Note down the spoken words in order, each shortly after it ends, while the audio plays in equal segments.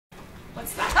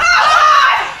What's that?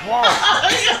 Ah! Whoa.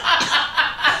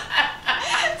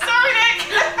 Sorry,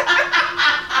 Nick.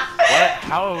 What?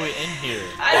 How are we in here?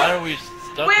 Why are we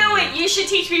stuck in here? Wait, you should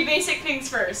teach me basic things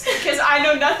first, because I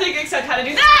know nothing except how to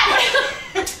do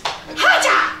that!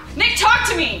 Hacha! Nick, talk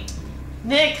to me!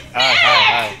 Nick!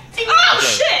 Hi. Oh, Okay.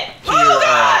 shit! To Oh, your,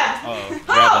 God! grab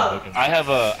that token. I have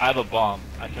a bomb.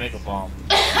 I can make a bomb.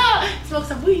 Smoke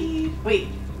some weed. Wait.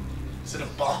 Is it a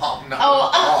bomb? Not Oh,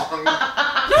 a bong. No!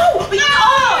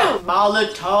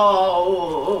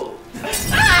 Molotov.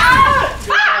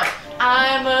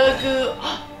 I'm a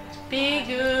big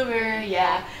goober,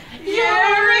 yeah.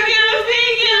 You're a goofy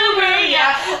goober,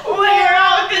 yeah! We're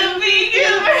all goofy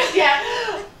goobers, yeah!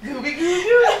 Gooby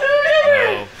goober.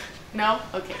 No. No?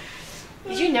 Okay.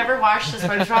 Did you never watch the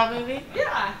SpongeBob movie?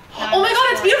 Yeah. Oh my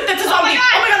god, it's beautiful! That's a zombie!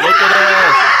 God. Oh my god! Look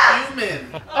at Human.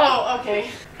 Oh, okay.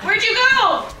 Where'd you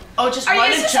go? Oh, just Are run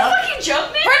you and just jump. a fucking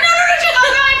jump, Nick? No,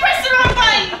 Oh god, I pressed the wrong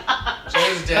button!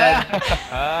 Jenna's dead.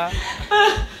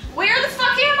 Where the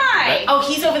fuck am I? Oh,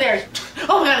 he's over there.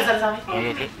 Oh my god, is that a zombie?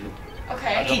 Okay.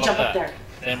 Okay. Okay, jump up there.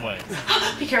 Same way.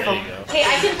 Be careful. There you go. Okay,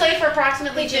 I can play for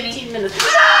approximately 15 minutes.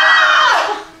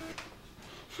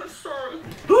 I'm sorry.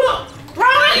 Run!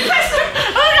 You pressed it!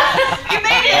 Oh no! You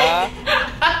made it!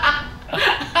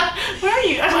 Where are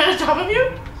you? Am I on top of you?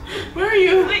 Where are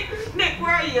you? Wait, Nick,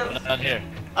 where are you? Not here.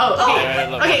 Oh, okay. Yeah,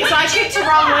 look. Okay, so I kicked the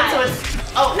wrong one, so it's...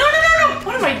 Oh, no!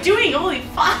 What am I doing? Holy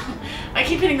fuck! I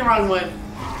keep hitting the wrong one.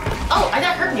 Oh,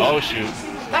 that hurt me. Oh shoot.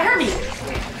 That hurt me.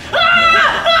 Oh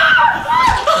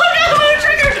god, my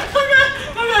trigger!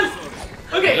 Oh god.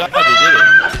 Okay. Good job, you did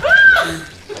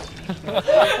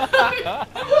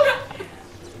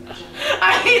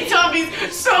I hate zombies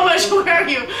so much. Where are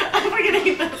you? I freaking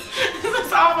hate this. This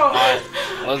is awful. Alright,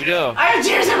 let's go. I have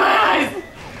tears in my eyes.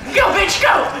 Go, bitch,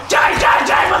 go!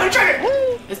 Die, mother trigger!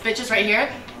 This bitch is right here.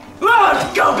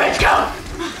 Oh, go, bitch, go!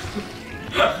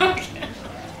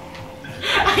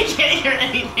 I can't hear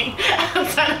anything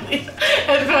outside of these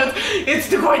headphones. It's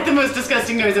quite the most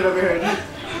disgusting noise I've ever heard.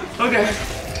 Okay.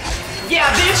 Yeah,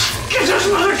 bitch! Get this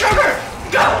mother trigger!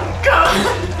 Go!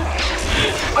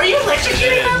 Are you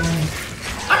electrocuting them?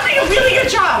 I'm doing a really good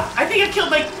job. I think I've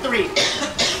killed like 3.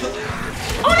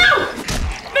 Oh no!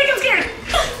 Make him scared!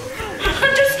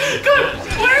 I'm just good.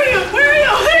 Where are you? There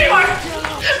you are! Go,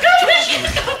 bitch!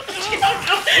 Go!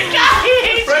 Guys!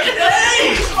 Hey!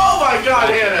 Oh my god,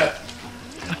 Hannah!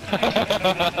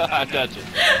 I got you.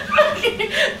 Okay,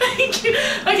 thank you.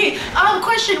 Okay,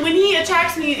 question. When he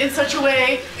attacks me in such a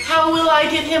way, how will I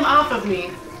get him off of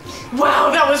me? Wow,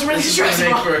 that was really This is gonna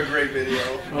stressful. make for a great video.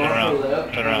 Turn around.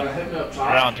 Turn around.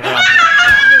 Turn around.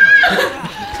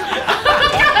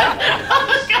 Oh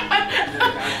my god.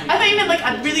 I thought you meant like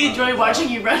I really enjoy watching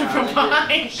you run from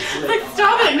behind. Like,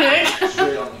 stop it, Nick.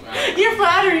 You're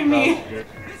flattering me.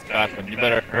 God, you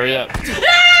better hurry up.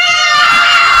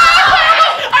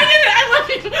 I did it! I left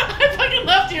you! I fucking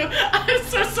left you! I'm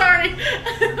so sorry!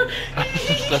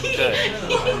 That's good.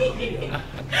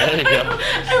 There you go. I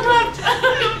left!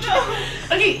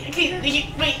 Okay,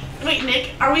 wait,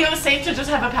 Nick, are we all safe to just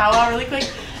have a powwow really quick?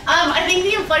 I think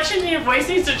the inflection in your voice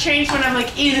needs to change when I'm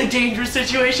like in a dangerous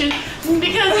situation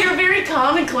because you're very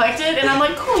calm and collected and I'm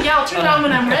like, cool, yeah, I'll turn it on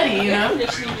when I'm ready, you know?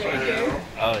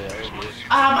 Oh yeah.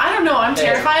 I don't know, I'm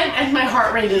terrified and my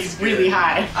heart rate is really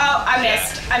high. Oh, I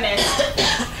missed.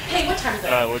 Hey, what time is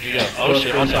it? Alright, where'd you go? Oh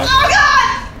shit, watch out. Oh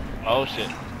god! Oh shit.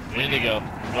 We need to go.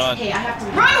 Run. Hey, I have to...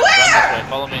 Run Run this where? way.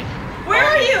 Follow me. Where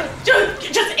are you?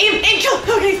 Just aim, kill!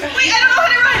 Okay. Wait, I don't know how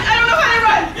to run!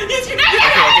 Okay,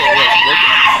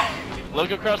 look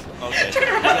across. Okay. Turn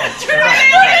around. I'm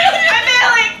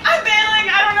bailing!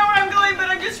 I don't know where I'm going,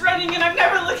 but I'm just running and I'm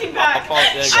never looking back. There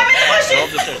you go. I'm in the Go up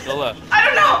bushes! the stairs. Go left. I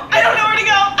don't know where to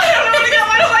go!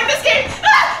 I don't like this game!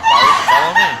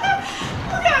 Follow me.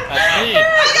 Oh god! That's me. Oh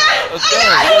god! Let's go. We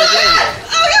gotta get here.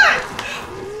 Oh god!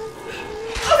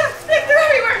 Nick, they're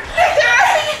everywhere!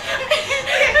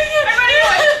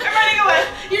 I'm running away!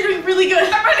 You're doing really good.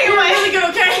 I'm running away! Really good,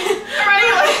 okay? I'm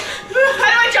running away! How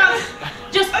do I jump?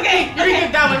 Just, okay, you're doing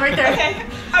good. That one right there. Okay,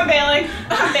 I'm bailing.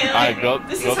 Alright, go up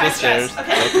This the is high stairs. stress.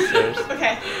 Go up the stairs.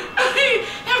 Okay. I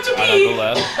have to Alright, pee. go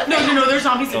left. No, there's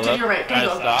zombies Go to left. your right. Don't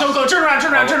Alright, go. stop. Don't go. Turn around.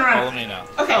 Follow me now.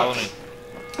 Okay. Follow me.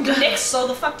 Nick, slow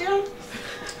the fuck down.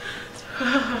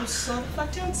 Slow the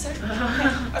fuck down, sir.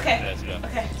 Okay. Let's go.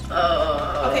 Okay.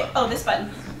 Okay. Oh, this button.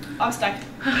 I'm stuck.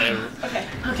 Hey, Okay.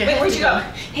 Okay. Wait, where'd you go?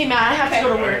 Hey, Matt, I have to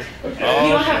go to work. Oh, You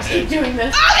don't have to shit. keep doing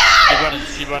this. Oh god!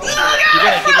 Keep running. Oh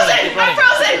god! I'm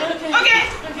frozen! Okay.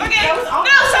 That was awful.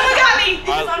 No, someone got me!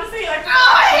 Because honestly, like, Oh,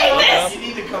 I hate this! You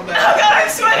need to come Oh back. god, I'm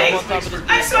sweating! Jump on top of this.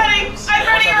 I'm sweating! I'm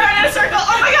running around in a circle!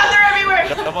 Oh my god, they're everywhere!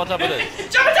 Jump on top of this.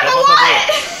 Jump on top Jump of on top of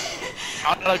what?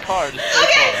 Out of the car. Just stay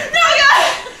Okay. car. No,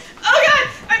 God. Oh, God.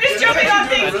 I'm just jumping on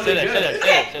Really things. Sit good.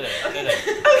 Okay.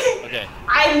 Okay.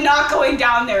 I'm not going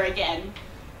down there again.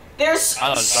 There's I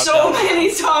know, so many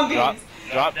zombies.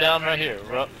 Drop down right here.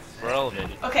 We're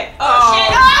elevated. Okay. Oh,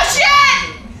 shit. Oh, shit.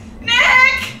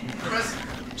 Nick.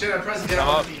 Jenna, press down Come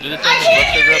on up. the Do the I thing. can't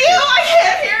hear Let's you. go up I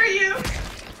can't hear you.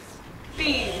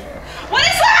 B. What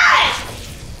is that?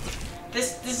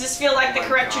 Does this feel like the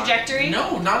correct trajectory?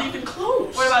 No, not even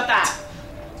close. What about that?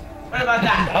 What about here.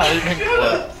 that? Not even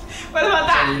close. What about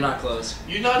Jenna, that? you're not close.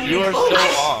 You're not even You are close. so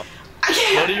off. I Go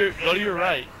can't. to your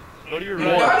right. Go to your You're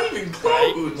right. not even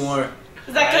close. More.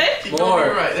 Is that good? Keep going to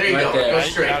your right. There you Right go. there. Go Right,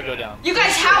 straight. now go down. You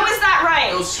guys, how is that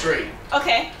Go right? straight.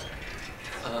 Okay.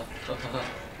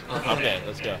 Okay,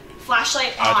 let's go.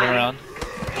 Flashlight I'll on. turn around. Oh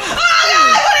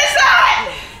God! What is that?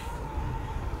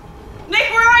 Nick,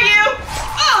 where are you?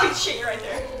 Oh shit! You're right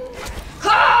there.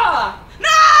 Ah! No!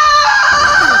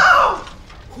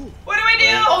 What do I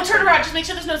do? Oh, turn around. Just make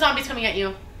sure there's no zombies coming at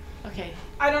you. Okay.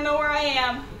 I don't know where I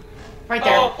am. Right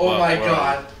there. Oh. Oh my Whoa.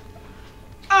 God.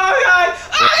 Oh God!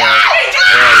 Oh Okay.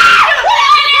 God! Where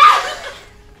are you?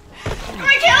 Can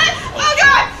I kill it? Oh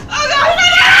God! Oh God!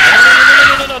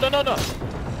 No.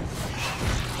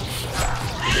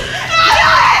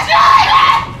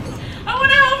 I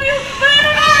want to help you.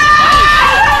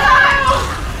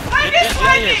 I'm Get just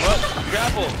out of here. fighting. What?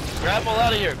 Grapple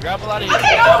out of here. Grapple out of here.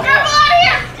 Okay, no, grapple out of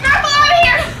here! Grapple out of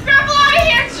here! Grapple out of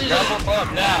here! Grapple up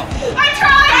now. I'm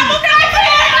trying! I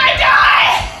can't! I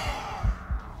die!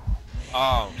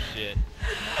 Oh shit.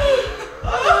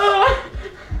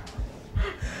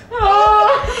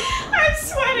 I'm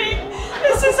sweating.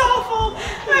 This is awful.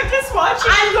 I'm just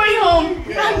watching. I'm going home.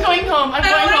 I'm going home. I'm I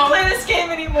don't going want to home. play this game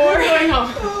anymore. I'm going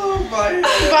home. Oh my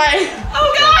God. Bye.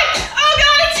 Oh God! Oh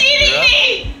God! It's eating Yeah.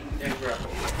 me! Yeah, grapple.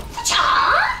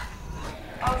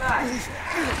 Oh God!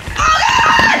 Oh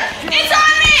God! It's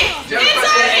on me! Just It's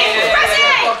press on A. me! Press Left A!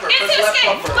 bumper. It's Press to left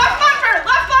escape! bumper. Left bumper!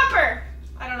 Left bumper!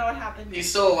 I don't know what happened. He's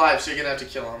still alive, so you're gonna have to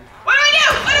kill him. What do I do?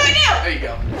 What do I do? There you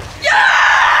go.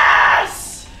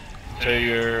 Yes! To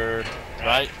your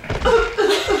right.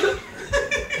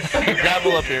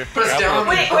 Grapple up here. Press Grapple down up on the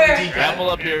Wait, on where? the D-pad. Grapple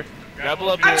up here. Grapple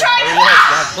up here. I'm trying to- Hurry up,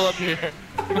 Grapple up here.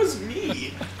 That was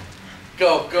me.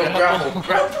 Go, grapple.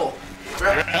 Grapple,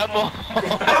 Grapple,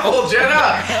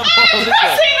 Jenna! grapple this way.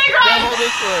 Pressing the ground! Grapple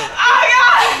this way. Oh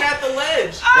God! I'm at the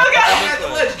ledge. Oh God! I'm at the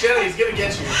ledge. Jenna, he's gonna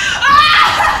get you.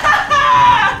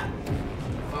 Ah!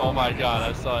 Oh my god,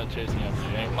 I saw it chasing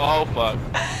after you. Oh fuck.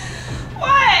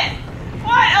 What?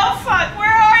 What? Oh fuck!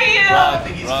 Where are you? Run. I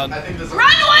think he's. Run. I think this.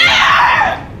 Run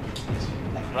where?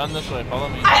 Run this way, follow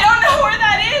me. I don't know where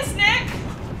that is, Nick.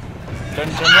 Turn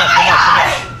Oh left, my come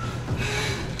God!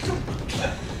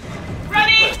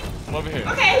 Running. on. Come over here.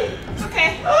 Okay.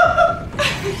 Okay. Oh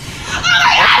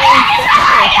my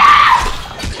God!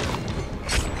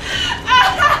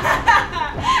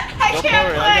 I Don't can't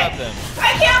worry, play. I got them.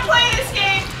 I can't play this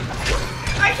game.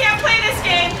 I can't play this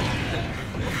game.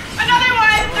 Another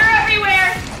one. They're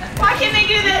everywhere. Why can't they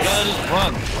do You this? gotta just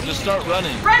run. Just start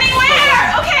running. Running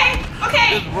where? Okay. Okay.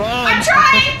 Just run. I'm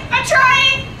trying. I'm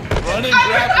trying. Run and I'm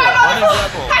grapple. Run and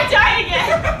grapple. I died again.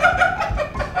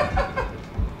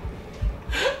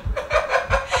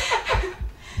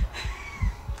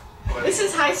 This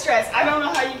is high stress. I don't know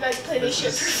how you guys play this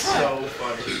shit This for is fun. so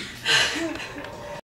funny.